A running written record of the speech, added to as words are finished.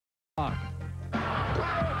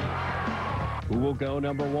Who will go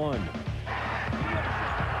number 1?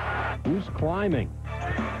 Who's climbing?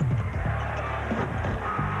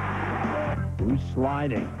 Who's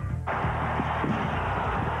sliding?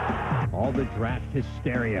 All the draft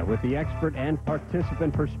hysteria with the expert and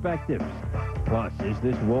participant perspectives. Plus, is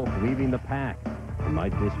this Wolf leaving the pack? Or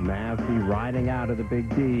might this Mav be riding out of the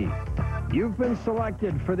Big D? You've been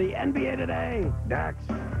selected for the NBA Today. Next.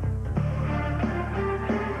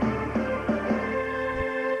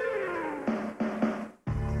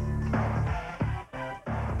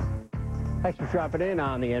 Thanks for dropping in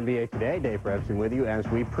on the NBA Today. Dave Revson with you as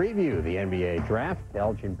we preview the NBA Draft.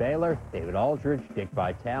 Elgin Baylor, David Aldridge, Dick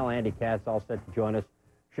Vitale, Andy Katz all set to join us.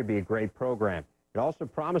 Should be a great program. It also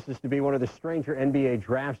promises to be one of the stranger NBA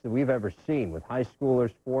drafts that we've ever seen, with high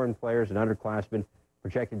schoolers, foreign players, and underclassmen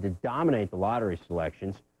projected to dominate the lottery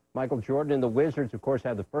selections. Michael Jordan and the Wizards, of course,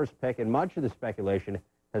 had the first pick, and much of the speculation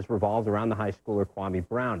has revolved around the high schooler Kwame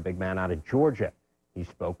Brown, big man out of Georgia. He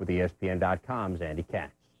spoke with ESPN.com's Andy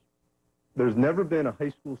Katz. There's never been a high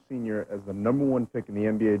school senior as the #1 pick in the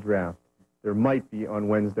NBA draft. There might be on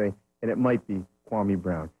Wednesday, and it might be Kwame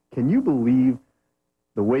Brown. Can you believe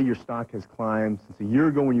the way your stock has climbed since a year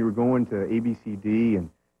ago when you were going to ABCD and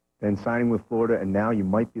then signing with Florida, and now you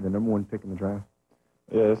might be the #1 pick in the draft?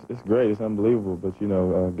 Yeah, it's great. It's unbelievable. But, you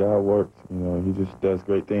know, God works. You know, he just does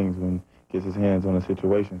great things when he gets his hands on a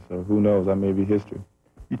situation. So who knows? I may be history.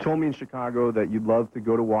 You told me in Chicago that you'd love to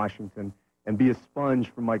go to Washington and be a sponge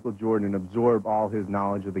for Michael Jordan and absorb all his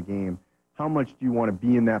knowledge of the game. How much do you want to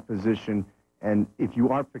be in that position? And if you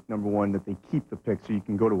are picked #1, that they keep the pick so you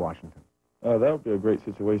can go to Washington? That would be a great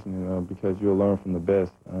situation, because you'll learn from the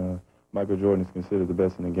best. Michael Jordan is considered the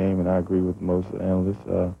best in the game, and I agree with most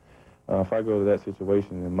analysts. If I go to that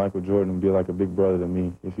situation, and Michael Jordan would be like a big brother to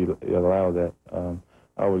me, if he allowed that,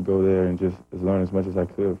 I would go there and just learn as much as I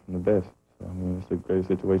could from the best. So, I mean, it's the greatest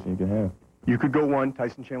situation you can have. You could go 1,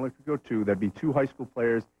 Tyson Chandler could go 2. That'd be 2 high school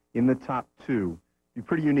players in the top 2. Be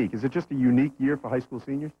pretty unique. Is it just a unique year for high school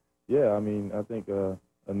seniors? Yeah, I mean, I think a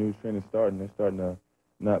new trend is starting. They're starting to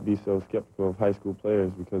not be so skeptical of high school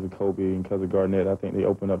players because of Kobe and because of Garnett. I think they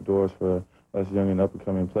open up doors for us young and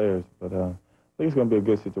up-and-coming players. But I think it's going to be a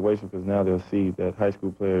good situation because now they'll see that high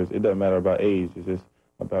school players, it doesn't matter about age. It's just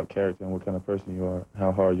about character and what kind of person you are,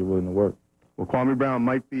 how hard you're willing to work. Well, Kwame Brown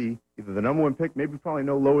might be either the #1 pick, maybe probably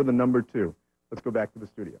no lower than #2. Let's go back to the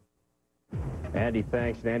studio. Andy,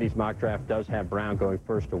 thanks. And Andy's mock draft does have Brown going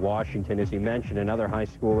first to Washington. As he mentioned, another high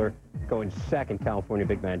schooler going second, California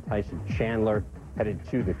big man Tyson Chandler, headed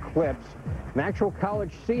to the Clips. An actual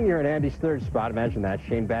college senior in Andy's third spot. Imagine that.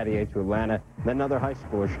 Shane Battier to Atlanta. Then another high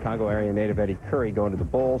schooler, Chicago area native Eddie Curry, going to the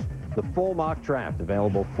Bulls. The full mock draft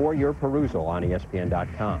available for your perusal on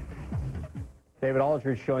ESPN.com. David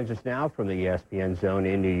Aldridge joins us now from the ESPN zone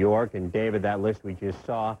in New York. And David, that list we just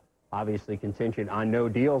saw, obviously contingent on no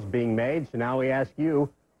deals being made. So now we ask you,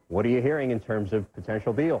 what are you hearing in terms of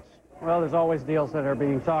potential deals? Well, there's always deals that are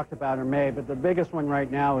being talked about or made, but the biggest one right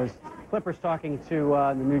now is Clippers talking to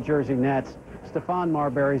the New Jersey Nets. Stephon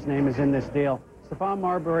Marbury's name is in this deal. Stephon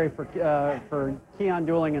Marbury for Keon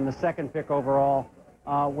Dooling in the 2nd pick overall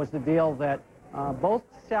was the deal that both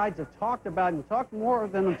sides have talked about and talked more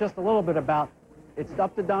than just a little bit about. It's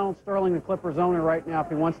up to Donald Sterling, the Clippers owner right now, if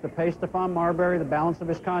he wants to pay Stephon Marbury the balance of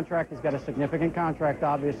his contract. He's got a significant contract,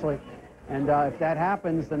 obviously. And if that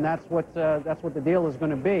happens, then that's what the deal is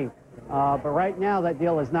going to be. But right now, that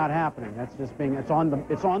deal is not happening. That's just it's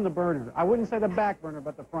on the burner. I wouldn't say the back burner,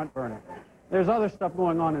 but the front burner. There's other stuff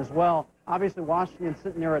going on as well. Obviously, Washington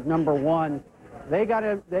sitting there at #1. They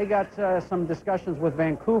got some discussions with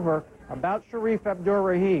Vancouver about Sharif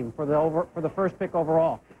Abdur-Rahim for the first pick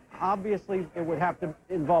overall. Obviously, it would have to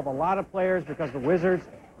involve a lot of players because the Wizards,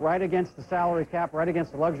 right against the salary cap, right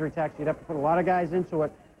against the luxury tax, you'd have to put a lot of guys into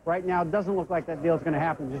it. Right now, it doesn't look like that deal is going to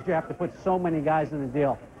happen. Just you have to put so many guys in the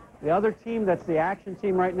deal. The other team that's the action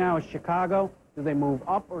team right now is Chicago. Do they move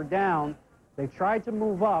up or down? They tried to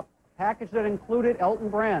move up. Package that included Elton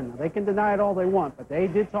Brand. They can deny it all they want, but they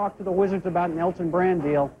did talk to the Wizards about an Elton Brand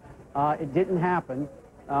deal. It didn't happen,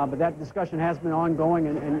 but that discussion has been ongoing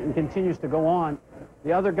and continues to go on.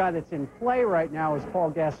 The other guy that's in play right now is Paul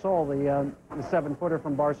Gasol, the 7-footer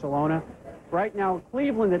from Barcelona. Right now,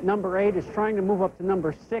 Cleveland at #8 is trying to move up to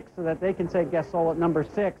 #6 so that they can take Gasol at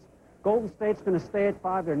 #6. Golden State's going to stay at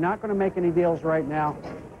 5. They're not going to make any deals right now.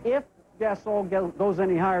 If Gasol goes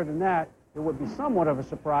any higher than that, it would be somewhat of a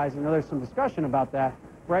surprise. I know there's some discussion about that.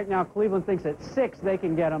 Right now, Cleveland thinks at 6 they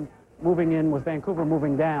can get him, moving in with Vancouver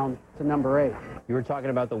moving down to #8. You were talking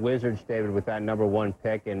about the Wizards, David, with that #1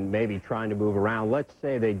 pick and maybe trying to move around. Let's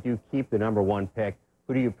say they do keep the #1 pick.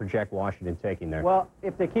 Who do you project Washington taking there? Well,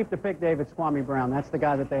 if they keep the pick, Dave, it's Kwame Brown. That's the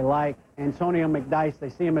guy that they like. Antonio McDyess, they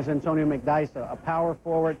see him as Antonio McDyess, a power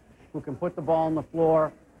forward who can put the ball on the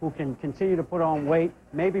floor, who can continue to put on weight,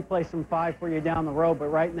 maybe play some 5 for you down the road, but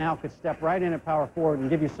right now could step right in at power forward and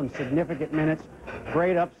give you some significant minutes.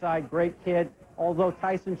 Great upside, great kid. Although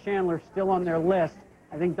Tyson Chandler's still on their list,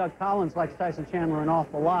 I think Doug Collins likes Tyson Chandler an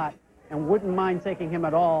awful lot and wouldn't mind taking him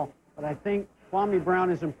at all, but I think Kwame Brown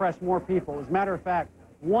has impressed more people. As a matter of fact,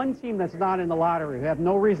 one team that's not in the lottery, who have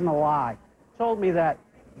no reason to lie, told me that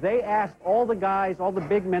they asked all the guys, all the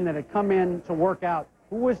big men that had come in to work out,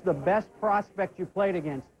 who was the best prospect you played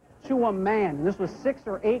against, to a man. And this was 6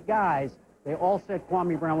 or 8 guys. They all said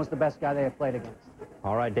Kwame Brown was the best guy they had played against.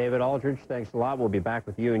 All right, David Aldridge, thanks a lot. We'll be back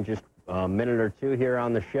with you in just a minute or two here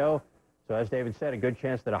on the show. So as David said, a good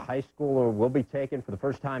chance that a high schooler will be taken for the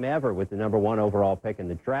first time ever with the #1 overall pick in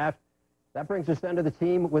the draft. That brings us then to the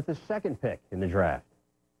team with the 2nd pick in the draft.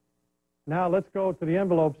 Now let's go to the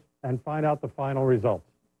envelopes and find out the final results.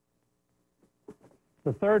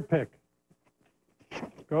 The 3rd pick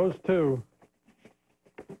goes to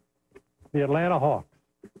the Atlanta Hawks.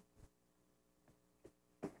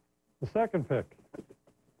 The 2nd pick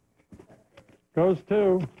goes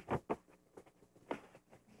to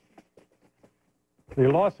the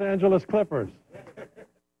Los Angeles Clippers.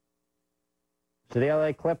 So the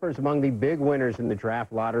LA Clippers among the big winners in the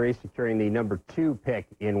draft lottery, securing the #2 pick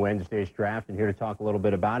in Wednesday's draft. And here to talk a little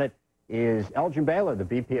bit about it is Elgin Baylor, the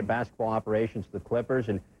VP of Basketball Operations for the Clippers.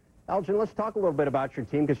 And Elgin, let's talk a little bit about your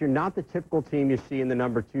team, because you're not the typical team you see in the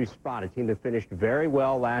 #2 spot, a team that finished very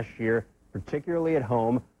well last year, particularly at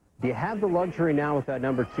home. Do you have the luxury now with that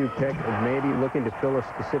 #2 pick of maybe looking to fill a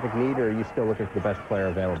specific need, or are you still looking for the best player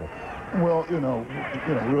available? Well,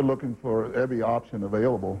 we're looking for every option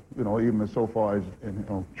available, even so far as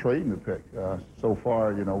trading the pick. So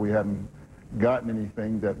far, we haven't gotten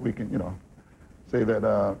anything that we can, say that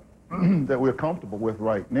that we're comfortable with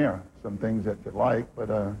right now. Some things that you like, but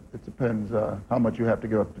it depends how much you have to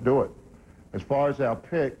give up to do it. As far as our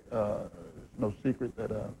pick, it's no secret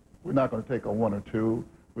that we're not going to take a 1 or 2.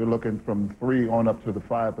 We're looking from 3 on up to the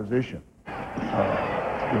 5 position.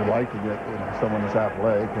 We would like to get someone that's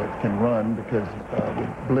athletic, that can run, because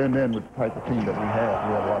we blend in with the type of team that we have.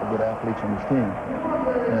 We have a lot of good athletes on this team.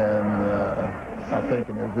 And our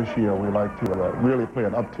thinking is this year we like to really play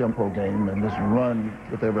an up-tempo game and just run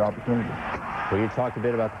with every opportunity. Well, you talked a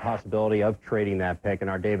bit about the possibility of trading that pick, and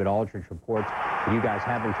our David Aldridge reports that you guys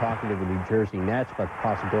have been talking to the New Jersey Nets about the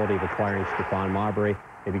possibility of acquiring Stephon Marbury,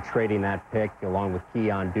 maybe trading that pick along with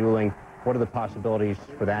Keyon Dooling. What are the possibilities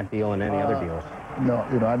for that deal and any other deals? No,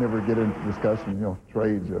 I never get into discussing,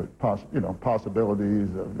 trades or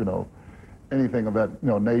possibilities of, anything of that,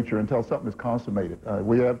 nature until something is consummated.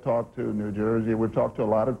 We have talked to New Jersey. We've talked to a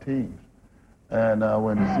lot of teams. And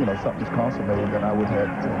when, something's consummated, then I would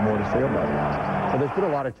have more to say about it. Well, there's been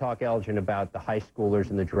a lot of talk, Elgin, about the high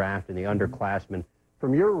schoolers in the draft and the underclassmen.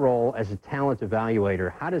 From your role as a talent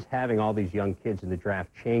evaluator, how does having all these young kids in the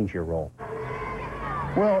draft change your role?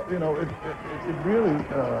 Well, it really,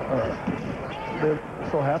 they're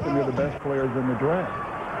so happy they're the best players in the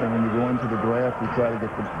draft. And when you go into the draft, you try to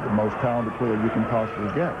get the most talented player you can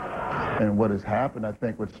possibly get. And what has happened, I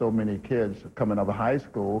think, with so many kids coming out of high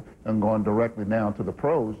school and going directly down to the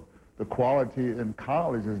pros, the quality in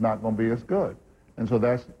college is not going to be as good. And so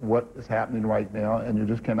that's what is happening right now, and you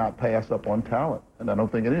just cannot pass up on talent. And I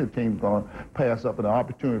don't think any of the team's going to pass up an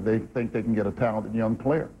opportunity if they think they can get a talented young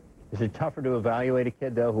player. Is it tougher to evaluate a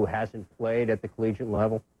kid, though, who hasn't played at the collegiate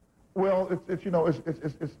level? Well, it's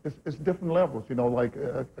different levels. Like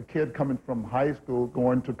a kid coming from high school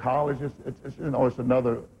going to college, it's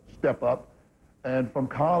another step up. And from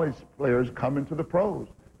college players coming to the pros,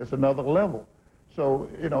 it's another level. So,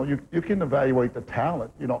 you can evaluate the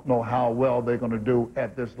talent. You don't know how well they're going to do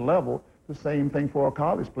at this level. The same thing for a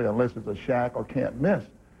college player, unless it's a Shaq or can't miss.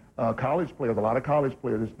 College players, a lot of college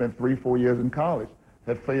players that spent 3-4 years in college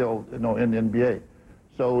have failed, in the NBA.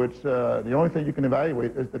 So it's the only thing you can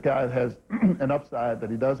evaluate is the guy that has an upside, that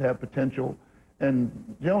he does have potential. And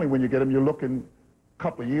generally, when you get him, you're looking a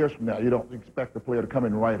couple of years from now. You don't expect the player to come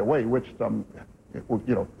in right away, which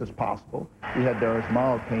is possible. We had Darius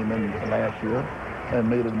Miles came in last year and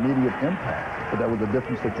made an immediate impact, but that was a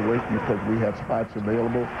different situation because we had spots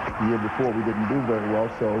available. The year before, we didn't do very well,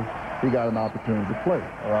 so he got an opportunity to play.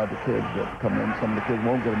 A lot of the kids that come in, some of the kids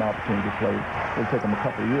won't get an opportunity to play. It'll take them a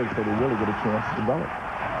couple of years before they really get a chance to develop.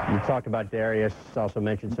 You talked about Darius, also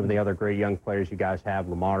mentioned some of the other great young players you guys have,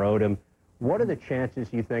 Lamar Odom. What are the chances,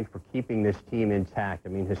 you think, for keeping this team intact? I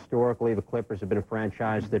mean, historically, the Clippers have been a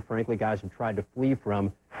franchise that, frankly, guys have tried to flee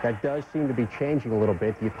from. That does seem to be changing a little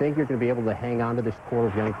bit. Do you think you're going to be able to hang on to this core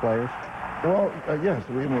of young players? Well, yes,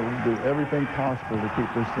 we will do everything possible to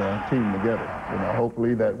keep this team together. You know,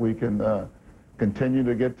 hopefully that we can continue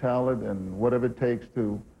to get talent and whatever it takes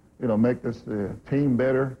to, you know, make this team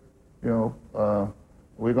better. You know,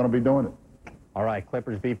 we're going to be doing it. All right,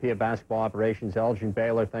 Clippers VP of Basketball Operations, Elgin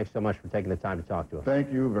Baylor, thanks so much for taking the time to talk to us. Thank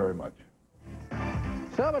you very much.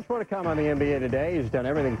 So much more to come on the NBA today. He's done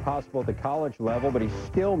everything possible at the college level, but he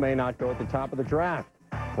still may not go at the top of the draft.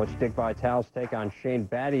 What's Dick Vitale's take on Shane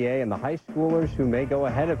Battier and the high schoolers who may go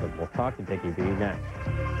ahead of him? We'll talk to Dickie B next.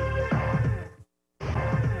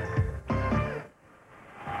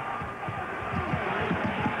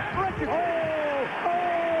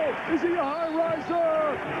 Is he a high riser?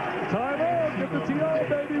 Time out, get the TO,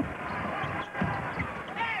 baby.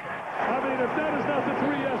 I mean, if that is not the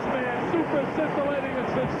 3S man, super scintillating and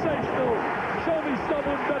sensational, show me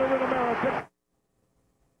someone better in America.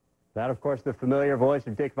 That, of course, the familiar voice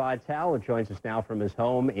of Dick Vitale, who joins us now from his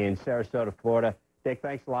home in Sarasota, Florida. Dick,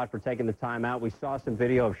 thanks a lot for taking the time out. We saw some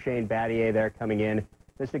video of Shane Battier there coming in.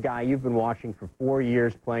 This is a guy you've been watching for 4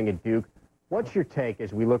 years playing at Duke. What's your take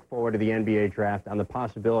as we look forward to the NBA draft on the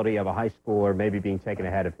possibility of a high schooler maybe being taken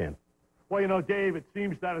ahead of him? Well, you know, Dave, it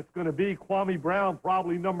seems that it's going to be Kwame Brown,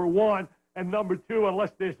 probably number 1, and number 2,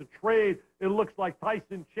 unless there's a trade, it looks like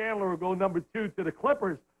Tyson Chandler will go number 2 to the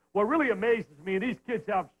Clippers. What really amazes me, and these kids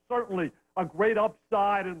have certainly a great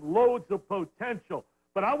upside and loads of potential,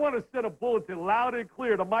 but I want to send a bulletin loud and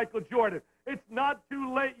clear to Michael Jordan. It's not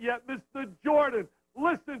too late yet, Mr. Jordan.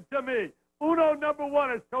 Listen to me. Uno number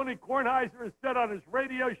 1, as Tony Kornheiser has said on his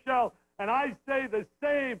radio show, and I say the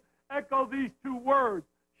same, echo these 2 words,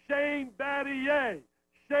 Shane Battier.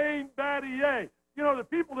 Shane Battier. You know, the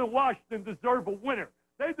people in Washington deserve a winner.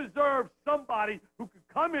 They deserve somebody who could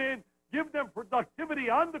come in, give them productivity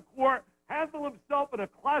on the court, handle himself in a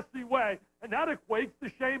classy way, and that equates to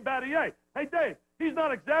Shane Battier. Hey, Dave, he's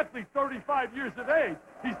not exactly 35 years of age.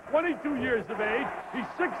 He's 22 years of age. He's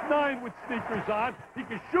 6'9" with sneakers on. He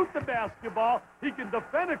can shoot the basketball. He can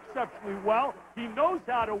defend exceptionally well. He knows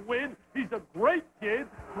how to win. He's a great kid,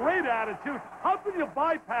 great attitude. How can you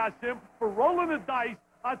bypass him for rolling the dice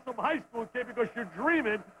on some high school kid because you're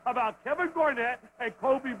dreaming about Kevin Garnett and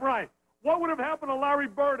Kobe Bryant? What would have happened to Larry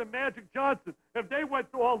Bird and Magic Johnson if they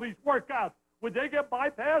went through all these workouts? Would they get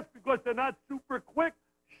bypassed because they're not super quick?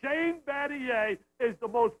 Shane Battier is the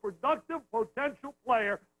most productive potential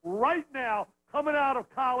player right now coming out of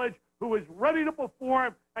college who is ready to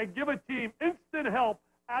perform and give a team instant help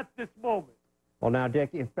at this moment. Well, now, Dick,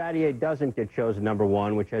 if Battier doesn't get chosen number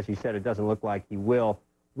 1, which, as you said, it doesn't look like he will,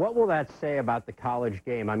 what will that say about the college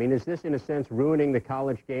game? I mean, is this, in a sense, ruining the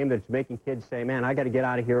college game that's making kids say, man, I got to get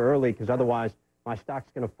out of here early because otherwise my stock's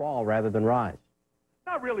going to fall rather than rise?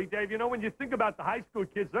 Not really, Dave. You know, when you think about the high school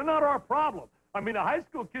kids, they're not our problem. I mean, the high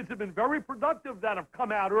school kids have been very productive that have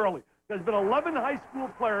come out early. There's been 11 high school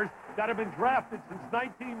players that have been drafted since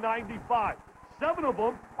 1995. 7 of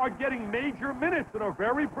them are getting major minutes and are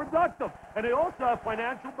very productive. And they also have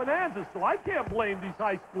financial bonanzas, so I can't blame these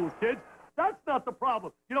high school kids. That's not the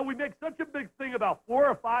problem. You know, we make such a big thing about 4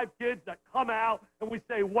 or 5 kids that come out and we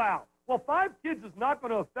say, wow. Well, 5 kids is not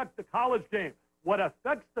going to affect the college game. What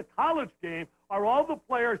affects the college game are all the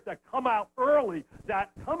players that come out early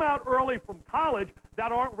from college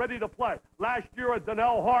that aren't ready to play. Last year,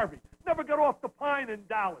 Donnell Harvey never got off the pine in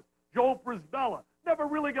Dallas. Joe Prisbilla never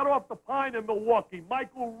really got off the pine in Milwaukee.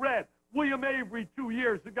 Michael Redd, William Avery 2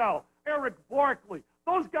 years ago, Eric Barkley.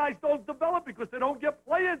 Those guys don't develop because they don't get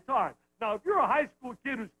playing time. Now, if you're a high school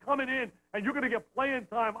kid who's coming in and you're going to get playing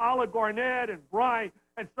time, a la Garnett and Bryant,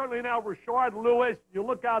 and certainly now Rashard Lewis, you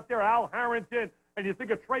look out there, Al Harrington, and you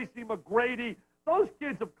think of Tracy McGrady, those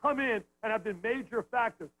kids have come in and have been major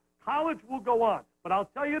factors. College will go on. But I'll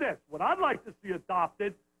tell you this, what I'd like to see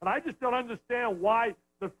adopted, and I just don't understand why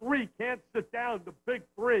the 3 can't sit down, the big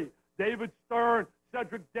 3, David Stern,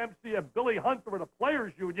 Cedric Dempsey, and Billy Hunter of the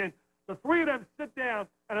Players Union, the 3 of them sit down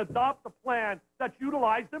and adopt a plan that's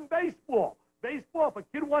utilized in baseball. Baseball, if a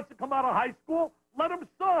kid wants to come out of high school, let him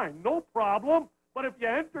sign, no problem. But if you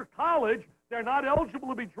enter college, they're not eligible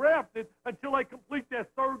to be drafted until they complete their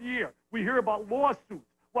 3rd year. We hear about lawsuits.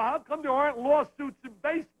 Well, how come there aren't lawsuits in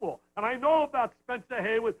baseball? And I know about Spencer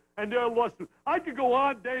Haywood and their lawsuits. I could go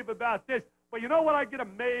on, Dave, about this, but you know what? I get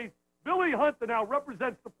amazed. Billy Hunter now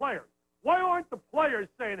represents the players. Why aren't the players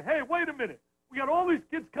saying, hey, wait a minute, we got all these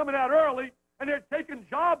kids coming out early, and they're taking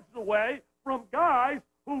jobs away from guys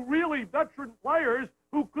who really veteran players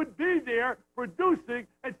who could be there producing.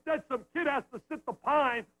 Instead, some kid has to sit the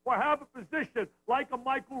pine or have a position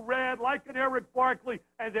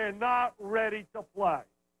they're not ready to play.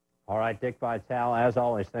 All right, Dick Vitale, as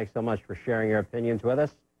always, thanks so much for sharing your opinions with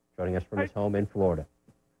us, joining us from his home in Florida.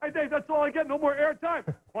 Hey, Dave, that's all I get. No more airtime.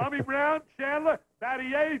 Kwame Brown, Chandler,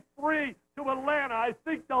 Battier, 3 to Atlanta. I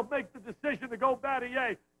think they'll make the decision to go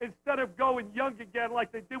Battier instead of going young again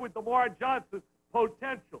like they did with DeMar Johnson.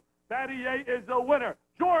 Potential. Battier is a winner.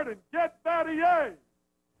 Jordan, get Battier.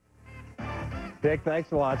 Dick,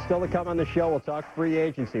 thanks a lot. Still to come on the show, we'll talk free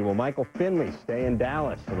agency. Will Michael Finley stay in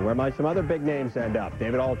Dallas? And where might some other big names end up?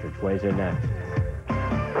 David Aldridge weighs in next.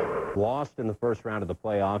 Lost in the first round of the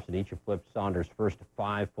playoffs in each of Flip Saunders' first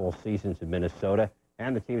 5 full seasons in Minnesota,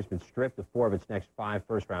 and the team's been stripped of 4 of its next 5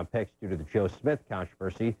 first-round picks due to the Joe Smith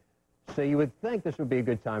controversy. So you would think this would be a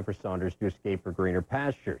good time for Saunders to escape for greener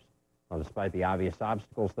pastures. Well, despite the obvious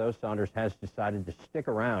obstacles, though, Saunders has decided to stick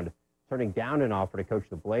around, turning down an offer to coach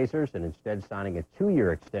the Blazers and instead signing a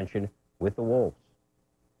 2-year extension with the Wolves.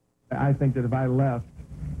 I think that if I left,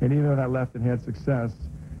 and even if I left and had success,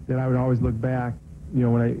 that I would always look back, you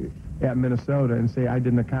know, at Minnesota and say I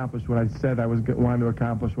didn't accomplish what I said I was wanting to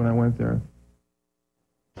accomplish when I went there.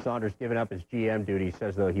 Saunders, giving up his GM duty,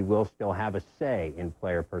 says, though, he will still have a say in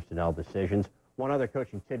player personnel decisions. One other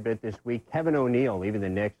coaching tidbit this week, Kevin O'Neill, leaving the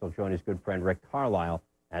Knicks, will join his good friend Rick Carlisle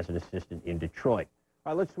as an assistant in Detroit.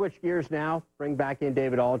 All right, let's switch gears now. Bring back in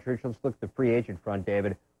David Aldridge. Let's look at the free agent front,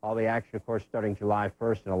 David. All the action, of course, starting July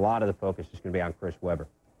 1st, and a lot of the focus is going to be on Chris Webber.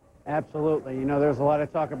 Absolutely. You know, there's a lot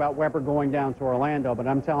of talk about Webber going down to Orlando, but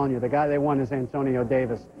I'm telling you, the guy they want is Antonio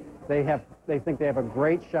Davis. They think they have a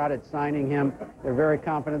great shot at signing him. They're very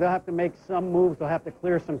confident. They'll have to make some moves. They'll have to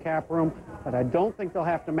clear some cap room, but I don't think they'll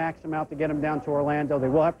have to max him out to get him down to Orlando. They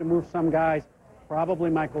will have to move some guys, probably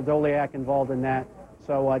Michael Doliak involved in that.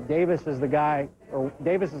 So Davis is the guy for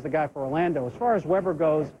Orlando. As far as Webber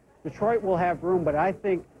goes, Detroit will have room, but I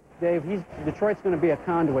think, Dave, Detroit's going to be a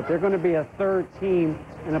conduit. They're going to be a third team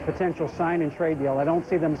in a potential sign and trade deal. I don't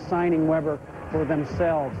see them signing Webber for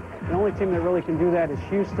themselves. The only team that really can do that is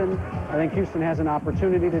Houston. I think Houston has an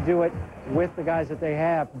opportunity to do it with the guys that they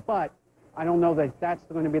have, but I don't know that that's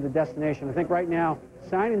going to be the destination. I think right now,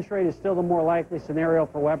 sign and trade is still the more likely scenario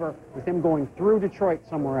for Webber, with him going through Detroit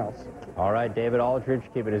somewhere else. All right, David Aldridge,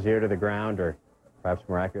 keeping his ear to the ground, or perhaps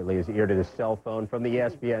more accurately, his ear to the cell phone from the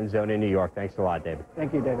ESPN zone in New York. Thanks a lot, David.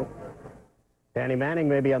 Thank you, David. Danny Manning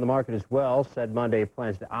may be on the market as well. Said Monday he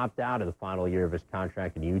plans to opt out of the final year of his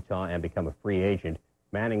contract in Utah and become a free agent.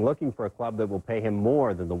 Manning looking for a club that will pay him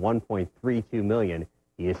more than the $1.32 million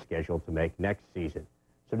he is scheduled to make next season.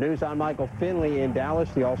 Some news on Michael Finley in Dallas.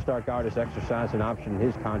 The All-Star guard has exercised an option in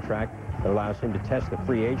his contract that allows him to test the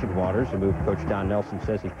free agent waters, a move Coach Don Nelson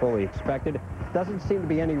says he fully expected. Doesn't seem to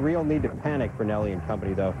be any real need to panic for Nelly and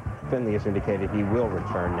company, though. Finley has indicated he will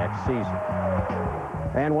return next season.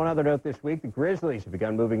 And one other note this week, the Grizzlies have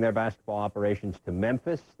begun moving their basketball operations to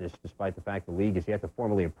Memphis. This despite the fact the league has yet to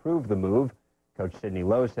formally approve the move. Coach Sidney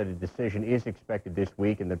Lowe said a decision is expected this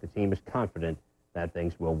week and that the team is confident that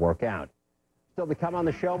things will work out. Still to come on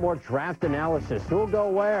the show, more draft analysis. Who will go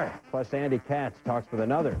where? Plus, Andy Katz talks with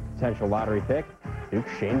another potential lottery pick, Duke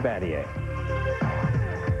Shane Battier.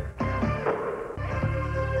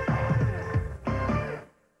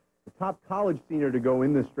 The top college senior to go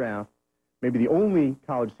in this draft, maybe the only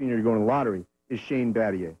college senior to go in the lottery, is Shane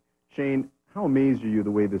Battier. Shane, how amazed are you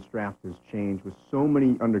the way this draft has changed with so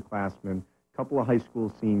many underclassmen, a couple of high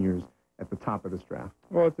school seniors at the top of this draft?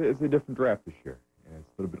 Well, it's a different draft this year. It's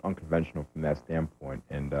a little bit unconventional from that standpoint,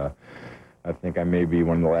 and I think I may be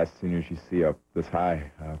one of the last seniors you see up this high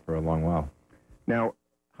for a long while. Now,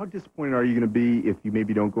 how disappointed are you going to be if you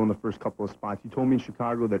maybe don't go in the first couple of spots? You told me in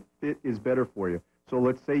Chicago that fit is better for you. So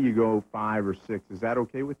let's say you go 5 or 6. Is that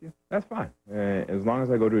okay with you? That's fine. As long as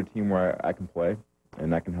I go to a team where I can play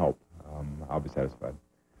and I can help, I'll be satisfied.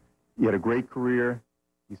 You had a great career.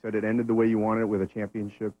 You said it ended the way you wanted it with a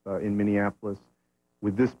championship in Minneapolis.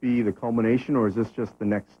 Would this be the culmination, or is this just the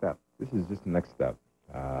next step? This is just the next step.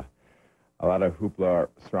 A lot of hoopla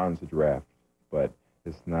surrounds the draft, but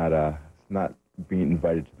it's not being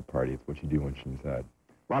invited to the party. It's what you do once you're inside.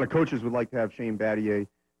 A lot of coaches would like to have Shane Battier,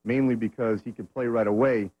 mainly because he can play right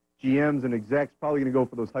away. GMs and execs probably going to go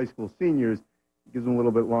for those high school seniors. It gives them a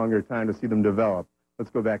little bit longer time to see them develop. Let's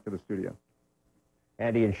go back to the studio.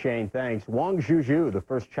 Andy and Shane, thanks. Wang Zhuzhu, the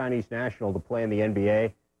first Chinese national to play in the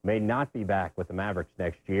NBA, may not be back with the Mavericks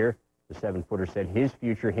next year. The 7-footer said his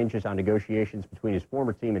future hinges on negotiations between his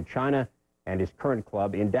former team in China and his current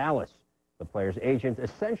club in Dallas. The player's agent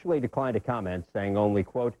essentially declined to comment, saying only,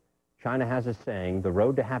 quote, China has a saying, the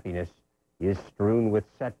road to happiness is strewn with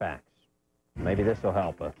setbacks. Maybe this will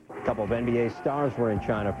help. A couple of NBA stars were in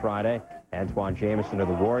China Friday. Antoine Jamison of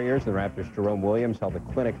the Warriors, the Raptors' Jerome Williams held a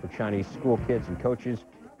clinic for Chinese school kids and coaches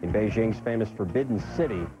in Beijing's famous Forbidden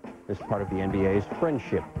City as part of the NBA's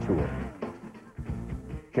Friendship Tour.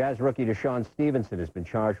 Jazz rookie DeShaun Stevenson has been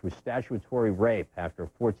charged with statutory rape after a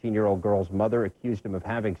 14-year-old girl's mother accused him of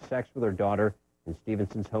having sex with her daughter in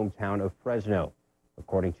Stevenson's hometown of Fresno.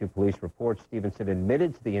 According to police reports, Stevenson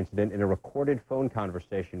admitted to the incident in a recorded phone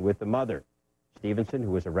conversation with the mother. Stevenson,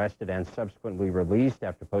 who was arrested and subsequently released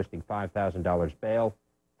after posting $5,000 bail,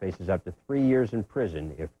 faces up to 3 years in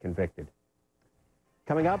prison if convicted.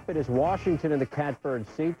 Coming up, it is Washington in the catbird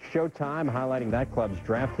seat. Showtime highlighting that club's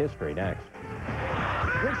draft history next.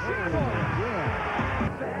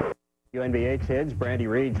 WNBA Tids, Brandy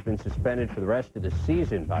Reed's been suspended for the rest of the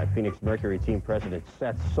season by Phoenix Mercury team president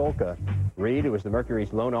Seth Solka. Reed, who was the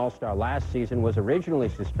Mercury's lone All-Star last season, was originally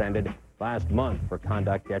suspended last month for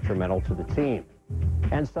conduct detrimental to the team.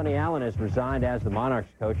 And Sonny Allen has resigned as the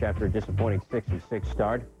Monarchs coach after a disappointing 6-6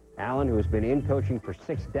 start. Allen, who has been in coaching for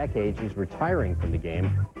 6 decades, is retiring from the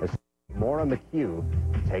game as Maura McHugh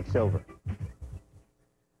takes over.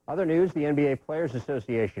 Other news, the NBA Players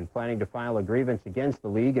Association planning to file a grievance against the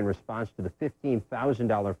league in response to the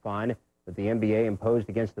 $15,000 fine that the NBA imposed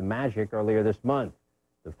against the Magic earlier this month.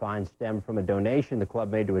 The fine stemmed from a donation the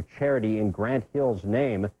club made to a charity in Grant Hill's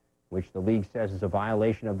name, which the league says is a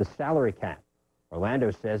violation of the salary cap.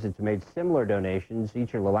 Orlando says it's made similar donations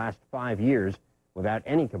each of the last 5 years without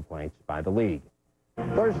any complaints by the league.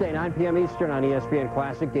 Thursday, 9 p.m. Eastern on ESPN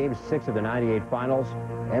Classic, Game 6 of the '98 Finals.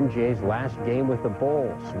 MJ's last game with the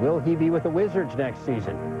Bulls. Will he be with the Wizards next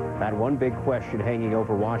season? That one big question hanging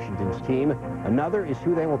over Washington's team. Another is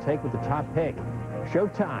who they will take with the top pick.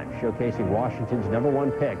 Showtime, showcasing Washington's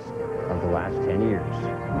 #1 picks of the last 10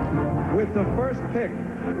 years. With the first pick,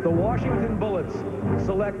 the Washington Bullets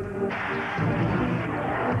select...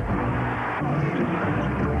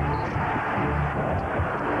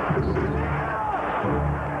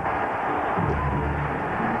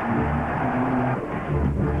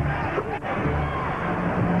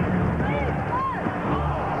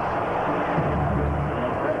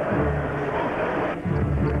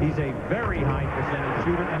 He's a very high percentage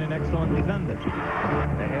shooter and an excellent defender.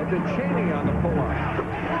 Ahead to Chaney on the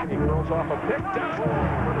pull-up. He throws off a pick down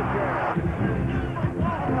for the Jazz.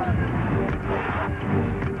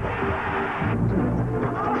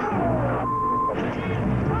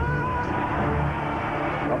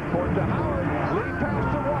 Up court to Howard. Lead pass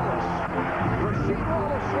to Wallace. Rasheed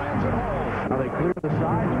Wallace slams it home. Now they clear the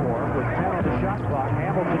sides for him with 10 on the shot clock.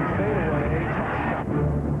 Hamilton fadeaway.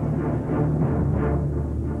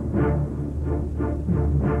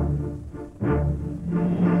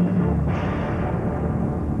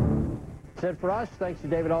 That's it for us. Thanks to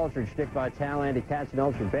David Aldridge, Dick Vitale, Andy Katz, and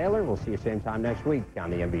Elgin Baylor. We'll see you same time next week on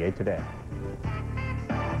the NBA Today.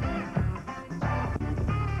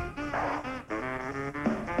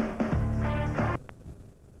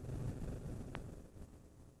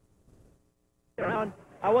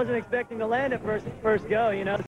 I wasn't expecting to land at first go, you know.